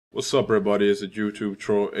What's up, everybody? It's a YouTube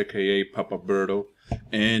troll, aka Papa Berto,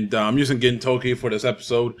 and I'm using Gintoki for this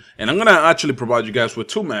episode, and I'm gonna actually provide you guys with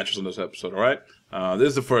two matches on this episode. All right, this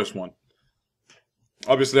is the first one.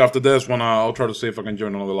 Obviously, after this one, I'll try to see if I can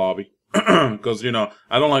join another lobby, because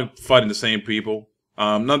I don't like fighting the same people.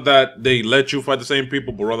 Not that they let you fight the same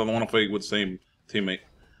people, but rather I want to fight with the same teammate.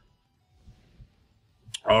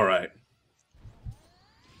 All right.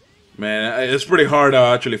 Man, it's pretty hard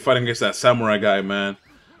actually fighting against that samurai guy, man.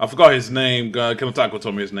 I forgot his name. Gamertag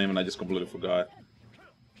told me his name and I just completely forgot.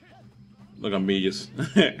 Look at me just...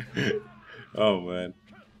 Oh, man.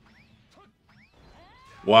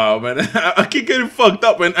 Wow, man. I keep getting fucked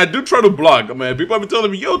up, man. I do try to block, man. People have been telling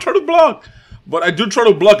me, yo, try to block. But I do try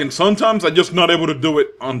to block, and sometimes I'm just not able to do it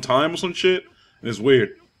on time or some shit. And it's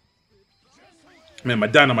weird. Man, my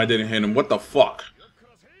dynamite didn't hit him. What the fuck?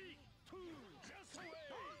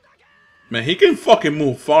 Man, he can fucking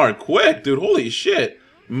move far quick, dude. Holy shit.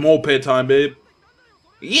 Moped time, babe.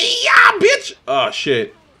 Yeah, bitch! Oh,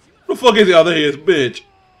 shit. Who the fuck is the other here, bitch?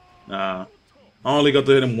 Nah. I only got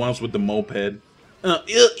to hit him once with the moped.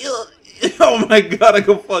 Oh my god, I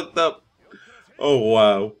got fucked up. Oh,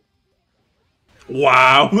 wow.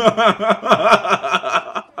 Wow.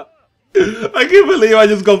 I can't believe I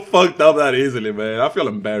just got fucked up that easily, man. I feel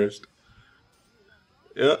embarrassed.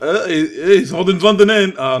 He's holding something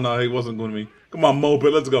in. Oh, no, he wasn't going to me. Come on, moped,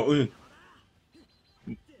 let's go.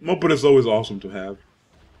 Moped is always awesome to have.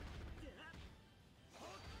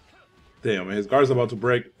 Damn, man, his guard's about to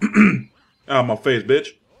break. Ah, my face,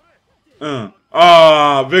 bitch.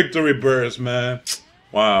 Victory burst, man.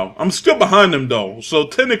 Wow. I'm still behind him, though. So,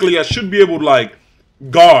 technically, I should be able to, like,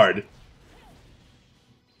 guard.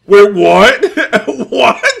 Wait, what?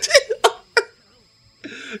 What?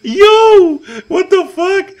 Yo! What the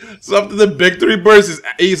fuck? So, after the victory burst,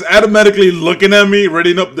 he's automatically looking at me,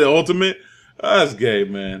 readying up the ultimate. That's gay,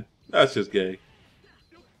 man. That's just gay.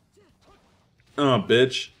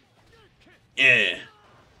 Bitch. Yeah.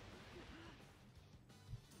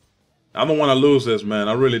 I don't want to lose this, man.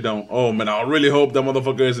 I really don't. Oh, man, I really hope that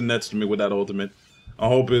motherfucker isn't next to me with that ultimate. I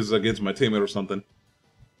hope it's against my teammate or something.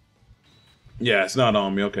 Yeah, it's not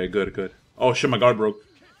on me. Okay, good, good. Oh, shit, my guard broke.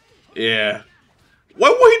 Yeah. Why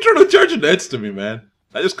would he try to charge it next to me, man?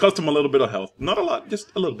 I just cost him a little bit of health. Not a lot,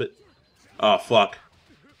 just a little bit. Oh, fuck.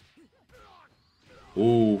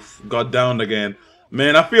 Oof, got downed again.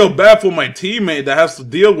 Man, I feel bad for my teammate that has to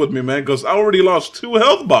deal with me, man, because I already lost 2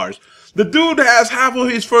 health bars. The dude has half of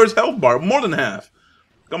his first health bar, more than half.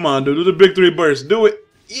 Come on, dude, do the victory burst. Do it.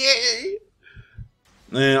 Yeah.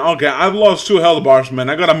 Man, okay, I've lost 2 health bars, man.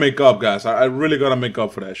 I gotta make up, guys. I really gotta make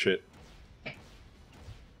up for that shit.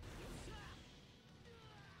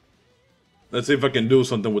 Let's see if I can do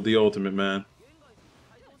something with the ultimate, man.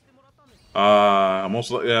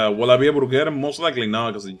 Yeah, will I be able to get him? Most likely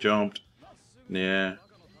not, because he jumped. Yeah.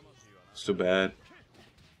 It's too bad.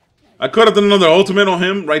 I could have done another ultimate on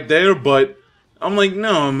him right there, but I'm like,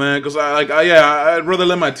 no, man, because I'd rather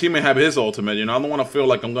let my teammate have his ultimate, I don't want to feel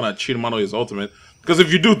like I'm going to cheat him out of his ultimate. Because if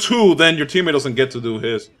you do 2, then your teammate doesn't get to do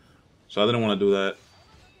his. So I didn't want to do that.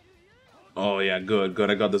 Oh, yeah, good, good.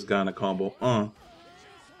 I got this guy in a combo.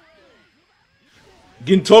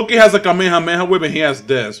 Gintoki has a Kamehameha whip and he has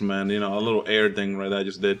this, man. A little air thing right there I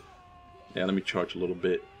just did. Yeah, let me charge a little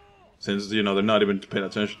bit. Since, they're not even paying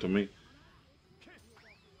attention to me.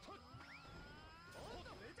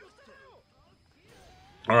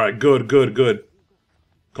 Alright, good, good, good.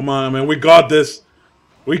 Come on, man. We got this.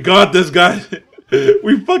 We got this, guys.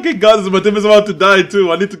 We fucking got this. My team is about to die,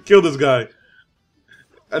 too. I need to kill this guy.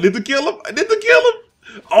 I need to kill him. I need to kill him.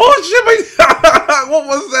 Oh shit, what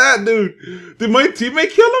was that, dude? Did my teammate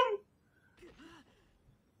kill him?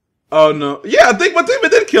 Oh no. Yeah, I think my teammate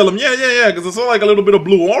did kill him. Yeah, because I saw like a little bit of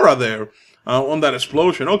blue aura there on that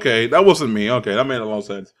explosion. Okay, that wasn't me. Okay, that made a lot of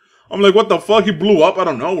sense. I'm like, what the fuck? He blew up out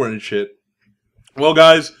of nowhere and shit. Well,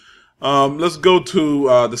 guys, let's go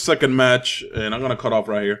to the second match, and I'm gonna cut off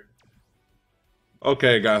right here.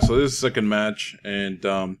 Okay, guys, so this is the second match, and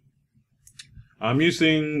I'm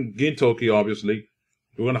using Gintoki, obviously.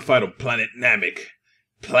 We're gonna fight on Planet Namek.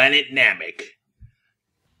 Planet Namek.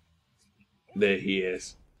 There he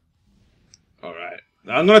is. Alright.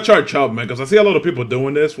 I'm gonna charge up, man, because I see a lot of people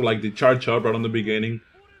doing this for like the charge up right on the beginning.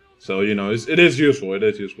 So, it is useful. It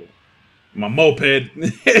is useful. My moped.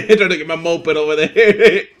 Trying to get my moped over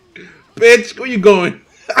there. Bitch, where you going?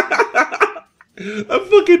 That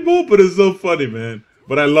fucking moped is so funny, man.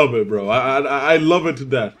 But I love it, bro. I love it to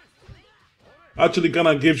death. Actually kind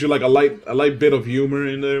of gives you like a light bit of humor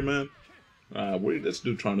in there, man. Where's this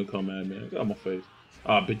dude trying to come at, man? Get out my face.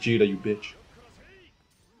 Vegeta, you bitch.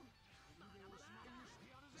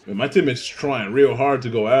 And my teammate's trying real hard to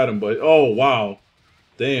go at him, but oh wow.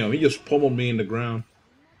 Damn, he just pummeled me in the ground.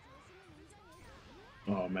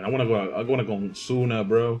 Oh man, I wanna go Suna,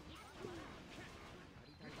 bro.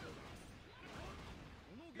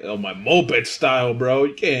 Oh, my moped style, bro.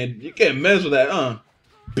 You can't mess with that,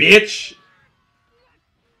 bitch.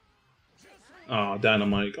 Oh,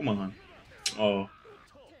 dynamite, come on. Oh,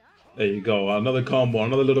 there you go. Another combo,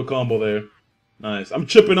 another little combo there. Nice. I'm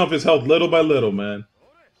chipping off his health little by little, man.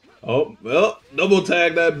 Oh, well, double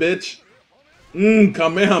tag that bitch.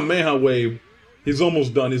 Kamehameha wave. He's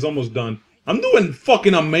almost done. He's almost done. I'm doing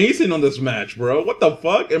fucking amazing on this match, bro. What the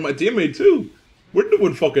fuck? And my teammate, too. We're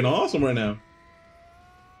doing fucking awesome right now.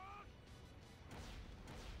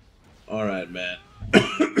 Alright, man.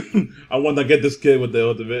 I want to get this kid with the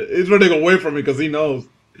ultimate. He's running away from me because he knows.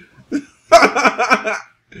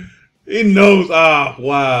 He knows. Ah,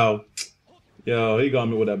 wow. Yo, he got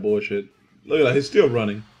me with that bullshit. Look at that. He's still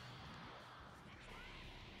running.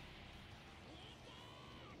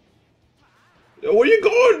 Yo, where you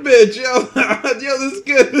going, bitch? Yo, yo, this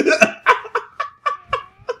kid.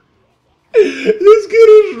 This kid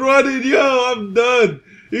is running. Yo, I'm done.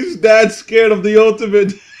 He's that scared of the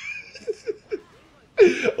ultimate.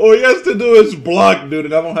 All he has to do is block,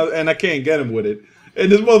 dude, and I can't get him with it.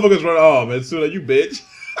 And this motherfucker's running. Oh man, Suna, you bitch.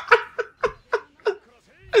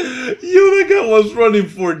 Yo, that guy was running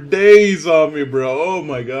for days on me, bro. Oh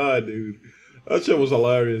my god, dude. That shit was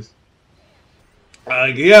hilarious.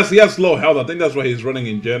 He has low health. I think that's why he's running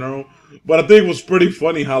in general. But I think it was pretty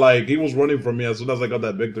funny how like he was running from me as soon as I got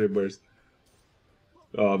that victory burst.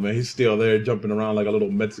 Oh man, he's still there jumping around like a little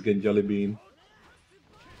Mexican jelly bean.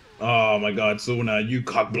 Oh my god, Suna, you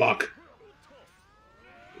cock block.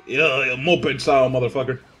 Yeah, moped style,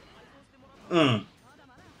 motherfucker.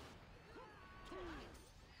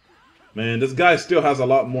 Man, this guy still has a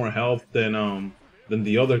lot more health than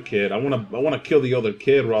the other kid. I wanna kill the other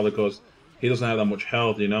kid rather because he doesn't have that much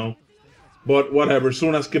health, you know. But whatever,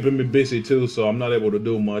 Suna's keeping me busy too, so I'm not able to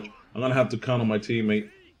do much. I'm gonna have to count on my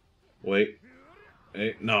teammate. Wait.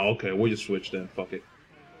 Hey, no, okay, we'll just switch then. Fuck it.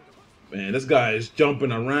 Man, this guy is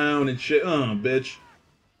jumping around and shit. Bitch.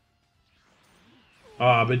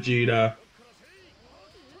 Ah, Vegeta.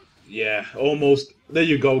 Yeah, almost. There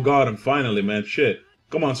you go. Got him finally, man. Shit.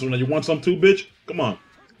 Come on, Suna. You want some too, bitch? Come on.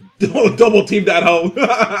 Double team that hoe.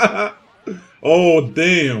 Oh,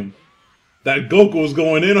 damn. That Goku was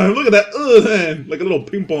going in on him. Look at that. Man. Like a little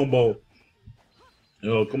ping pong ball.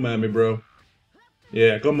 Yo, come at me, bro.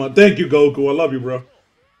 Yeah, come on. Thank you, Goku. I love you, bro.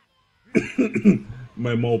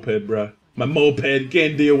 My moped, bro. My moped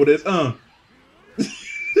can't deal with this. A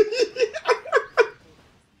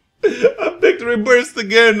victory burst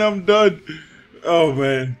again. I'm done. Oh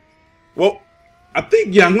man. Well, I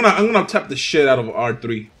think I'm gonna tap the shit out of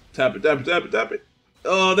R3. Tap it, tap it, tap it, tap it.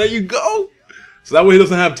 Oh, there you go. So that way he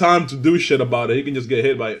doesn't have time to do shit about it. He can just get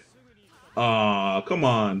hit by it. Ah, come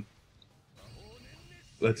on.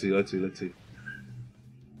 Let's see. Let's see.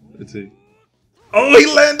 Oh, he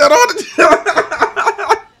landed on it.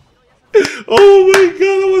 Oh my god,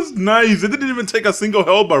 that was nice. It didn't even take a single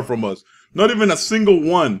health bar from us. Not even a single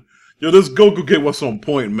one. Yo, this Goku kid was on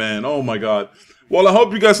point, man. Oh my god. Well, I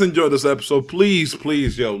hope you guys enjoyed this episode. Please,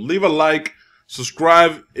 yo, leave a like,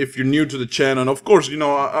 subscribe if you're new to the channel. And of course, you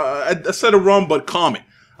know, I said it wrong, but comment.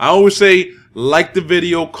 I always say like the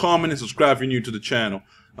video, comment, and subscribe if you're new to the channel.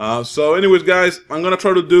 So anyways, guys, I'm going to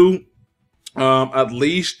try to do at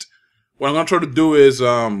least... What I'm going to try to do is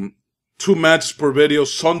 2 matches per video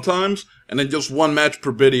sometimes, and then just 1 match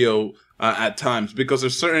per video at times. Because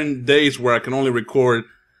there's certain days where I can only record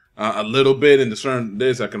a little bit, and there's certain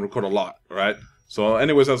days I can record a lot, alright? So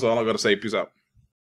anyways, that's all I got to say. Peace out.